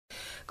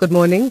Good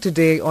morning.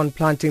 Today on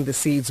Planting the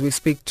Seeds, we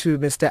speak to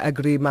Mr.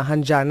 Agri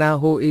Mahanjana,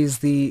 who is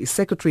the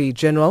Secretary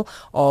General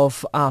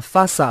of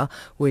AFASA,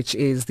 which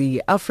is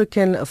the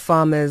African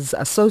Farmers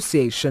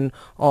Association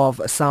of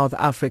South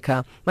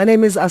Africa. My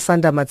name is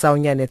Asanda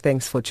Matsaunyane.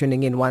 Thanks for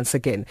tuning in once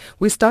again.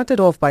 We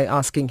started off by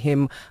asking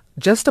him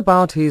just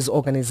about his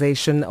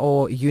organization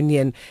or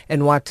union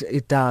and what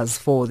it does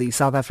for the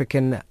South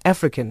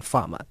African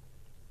farmer.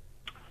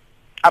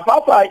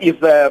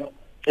 AFASA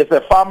is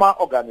a farmer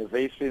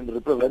organization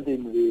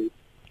representing the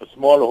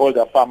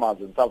smallholder farmers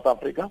in South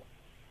Africa,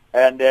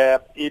 and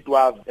it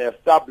was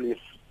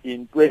established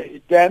in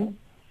 2010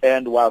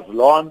 and was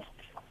launched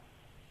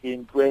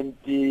in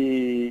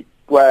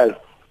 2012.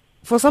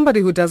 For somebody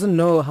who doesn't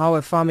know how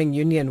a farming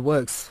union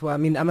works, well, I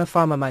mean, I'm a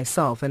farmer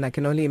myself, and I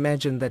can only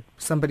imagine that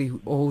somebody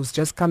who's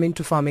just come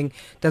into farming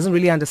doesn't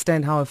really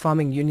understand how a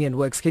farming union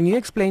works. Can you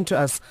explain to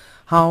us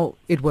how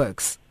it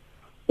works?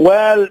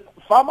 Well,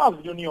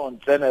 farmers'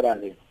 unions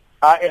generally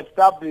are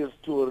established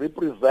to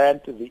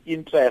represent the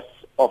interests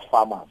of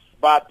farmers.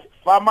 But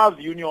farmers'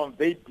 unions,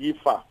 they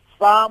differ.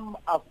 Some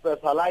are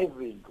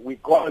specializing, we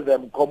call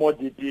them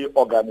commodity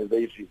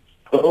organizations.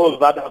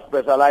 Those that are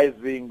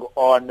specializing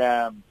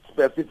on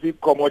specific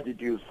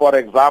commodities, for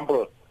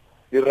example,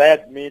 the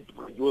Red Meat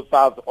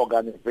Producers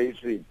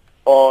Organization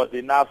or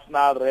the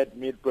National Red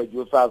Meat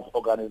Producers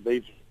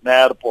Organization,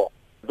 NERPO.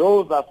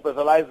 Those are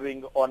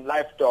specializing on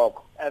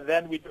livestock. And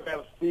then we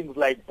have things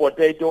like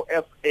Potato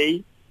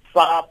SA,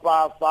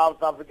 SAPA,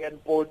 South African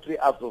Poultry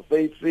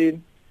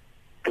Association,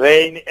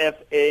 Grain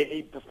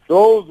SA.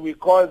 Those we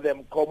call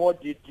them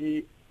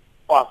commodity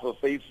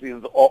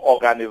associations or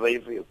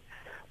organizations.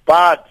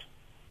 But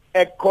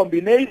a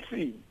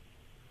combination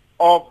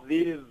of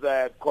these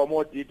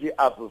commodity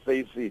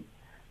associations,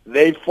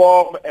 they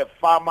form a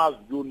farmers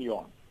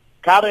union.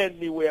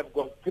 Currently we have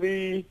got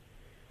 3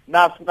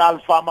 national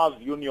farmers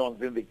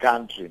unions in the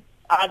country.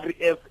 Agri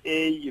SA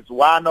is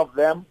one of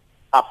them,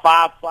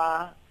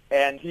 AFASA,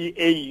 and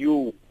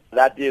TAU,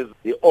 that is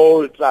the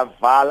old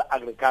Transvaal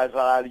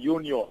Agricultural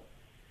Union,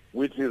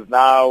 which is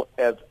now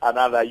as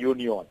another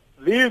union.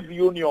 These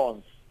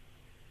unions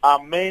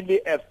are mainly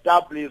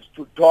established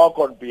to talk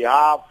on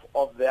behalf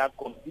of their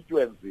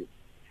constituencies,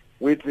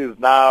 which is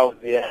now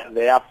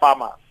their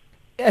farmers.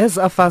 As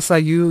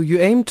AFASA, you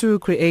aim to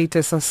create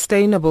a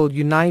sustainable,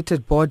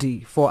 united body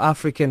for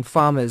African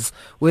farmers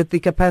with the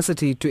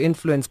capacity to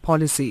influence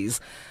policies.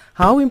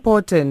 How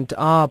important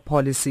are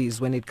policies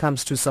when it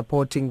comes to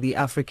supporting the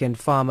African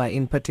farmer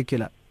in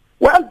particular?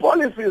 Well,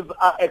 policies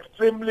are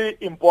extremely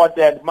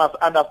important. Must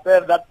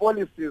understand that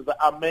policies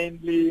are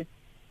mainly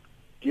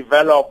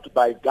developed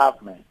by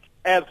government.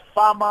 As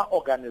farmer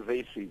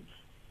organizations,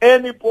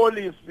 any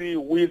policy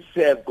which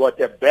has got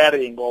a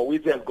bearing or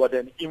which has got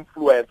an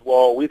influence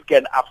or which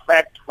can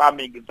affect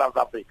farming in South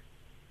Africa,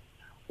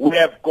 we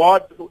have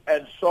got to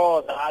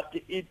ensure that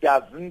it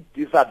doesn't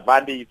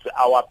disadvantage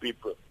our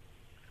people.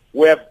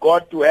 We have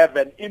got to have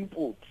an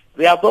input.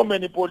 There are so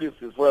many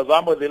policies. For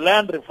example, the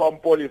land reform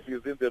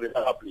policies in the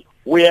Republic.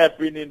 We have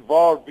been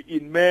involved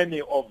in many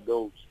of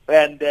those.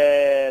 And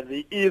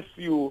the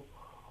issue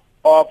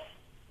of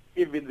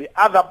even the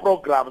other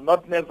programs,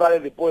 not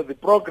necessarily the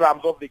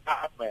programs of the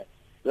government,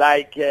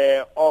 like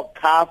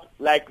OCAS,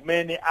 like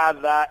many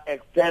other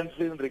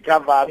extension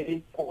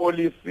recovery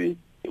policy.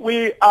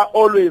 We are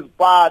always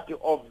part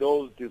of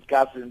those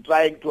discussions,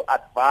 trying to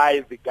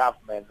advise the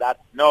government that,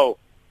 no,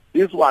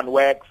 this one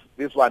works,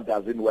 this one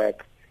doesn't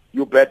work.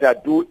 You better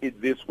do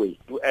it this way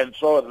to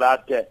ensure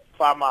that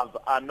farmers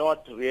are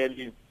not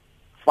really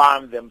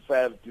found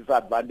themselves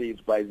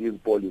disadvantaged by these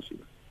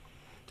policies.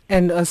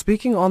 And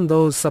speaking on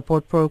those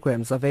support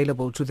programs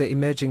available to the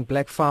emerging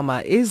black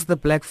farmer, is the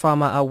black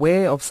farmer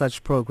aware of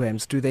such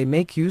programs? Do they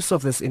make use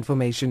of this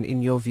information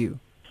in your view?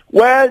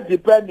 Well,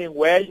 depending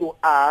where you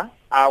are,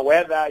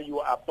 whether you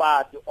are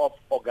part of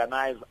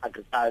organized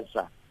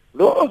agriculture.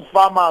 Those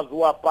farmers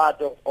who are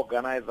part of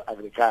organized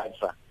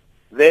agriculture,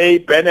 they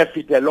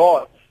benefit a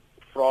lot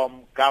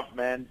from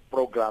government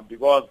programs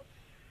because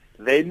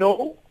they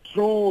know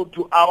through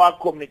to our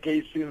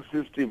communication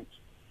systems.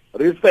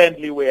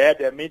 Recently we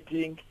had a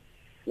meeting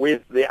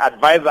with the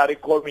advisory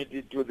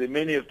committee to the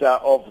Minister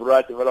of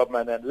Rural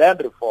Development and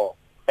Land Reform,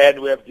 and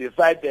we have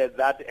decided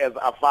that as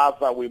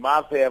AFASA we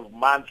must have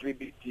monthly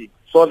meetings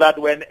so that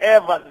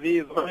whenever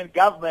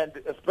government,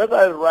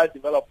 especially rural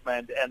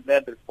development and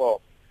land reform,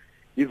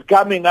 is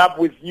coming up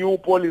with new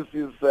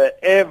policies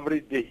every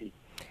day.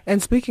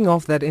 And speaking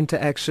of that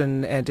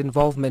interaction and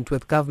involvement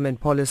with government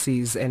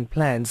policies and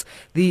plans,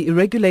 the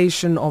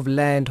Regulation of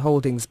Land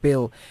Holdings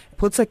Bill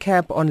puts a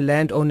cap on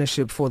land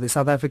ownership for the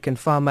South African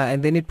farmer,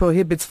 and then it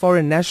prohibits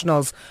foreign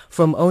nationals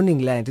from owning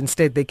land.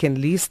 Instead, they can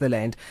lease the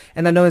land.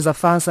 And I know as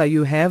AFASA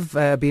you have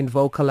been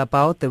vocal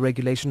about the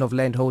Regulation of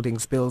Land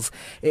Holdings Bills.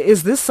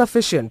 Is this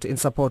sufficient in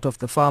support of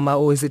the farmer,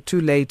 or is it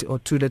too late or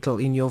too little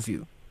in your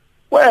view?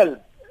 Well,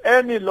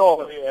 any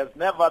law has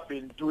never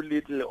been too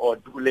little or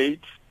too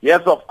late.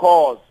 Yes, of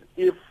course,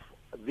 if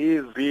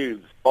these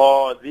bills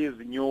or these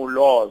new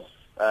laws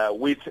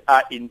which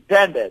are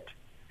intended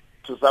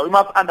to, so we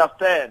must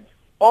understand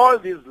all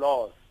these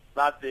laws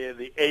that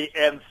the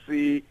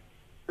ANC-led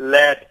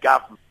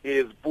government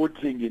is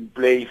putting in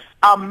place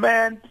are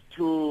meant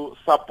to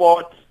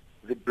support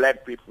the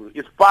black people.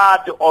 It's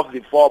part of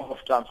the form of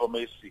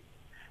transformation,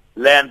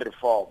 land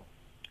reform.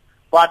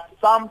 But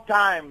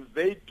sometimes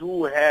they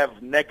do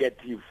have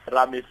negative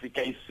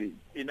ramifications.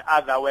 In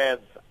other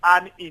words,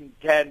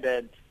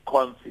 unintended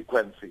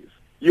consequences.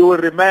 You will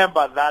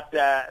remember that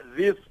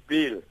this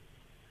bill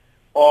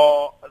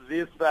or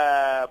this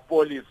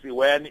policy,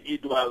 when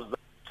it was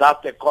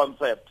just a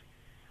concept,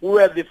 we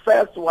were the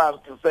first ones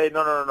to say,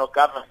 no,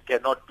 government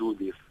cannot do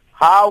this.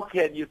 How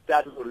can you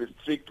start to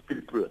restrict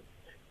people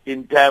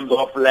in terms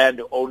of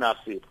land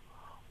ownership,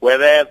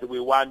 whereas we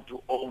want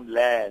to own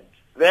land?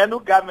 Then the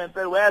government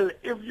said, well,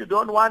 if you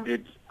don't want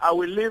it, I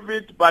will leave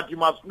it, but you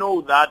must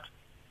know that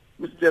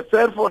Mr.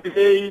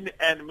 Serfontein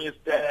and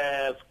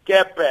Mr.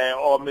 Skepe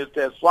or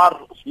Mr.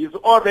 Swarus is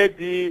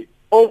already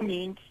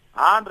owning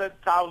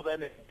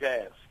 100,000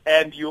 hectares,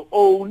 and you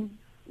own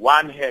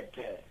 1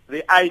 hectare.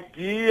 The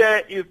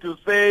idea is to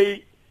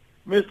say,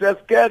 Mr.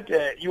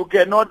 Skepe, you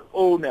cannot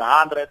own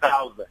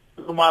 100,000.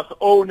 You must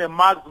own a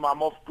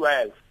maximum of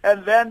 12.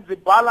 And then the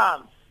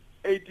balance,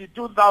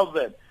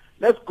 82,000,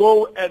 let's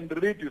go and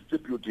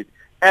redistribute it.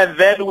 And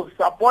then we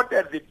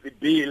supported the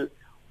bill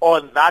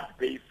on that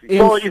basis.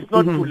 So it's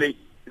not too late.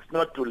 It's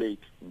not too late.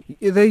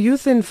 The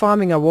Youth in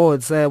Farming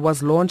Awards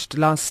was launched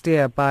last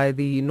year by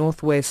the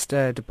Northwest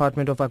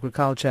Department of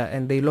Agriculture,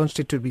 and they launched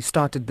it to be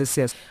started this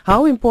year.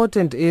 How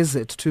important is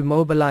it to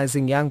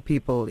mobilizing young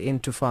people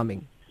into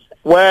farming?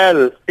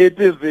 Well, it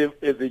is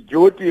the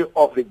duty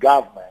of the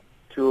government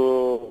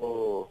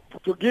to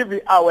give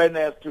the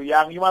awareness to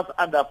young. You must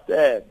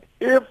understand,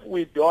 if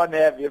we don't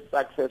have a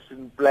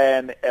succession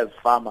plan as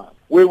farmers,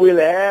 we will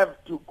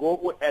have to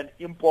go and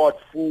import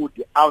food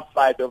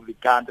outside of the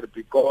country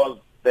because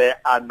there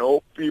are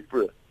no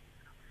people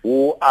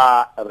who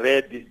are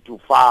ready to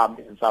farm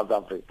in South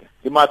Africa.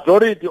 The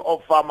majority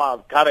of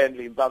farmers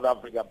currently in South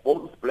Africa,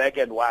 both black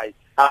and white,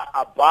 are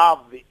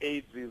above the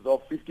ages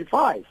of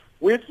 55,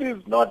 which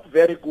is not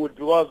very good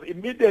because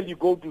immediately you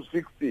go to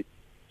 60,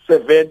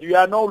 70, you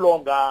are no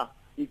longer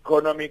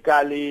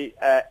economically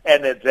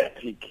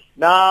energetic.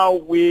 Now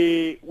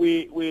we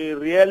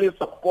really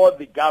support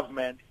the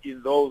government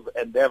in those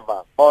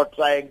endeavors or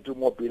trying to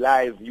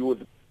mobilize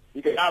youth.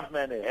 The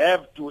government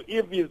have to,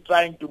 if it's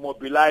trying to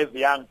mobilize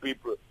young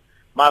people,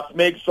 must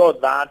make sure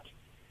that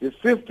the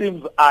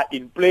systems are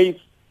in place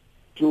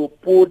to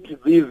put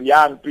these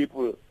young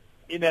people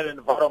in an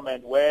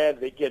environment where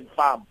they can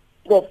farm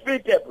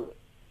profitable,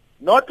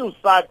 not to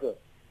struggle,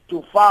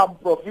 to farm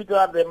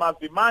profitable. There must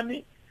be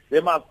money, they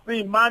must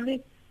see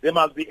money, they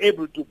must be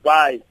able to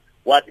buy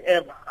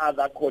whatever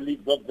other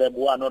colleagues of them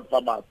who are not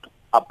farmers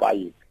are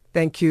buying.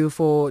 Thank you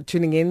for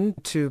tuning in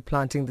to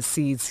Planting the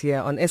Seeds here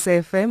on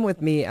SAfm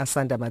with me,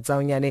 Asanda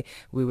Matsaunyane.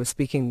 We were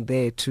speaking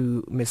there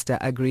to Mr.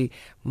 Agri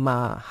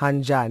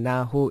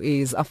Mahanjana, who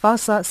is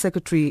AFASA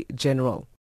Secretary General.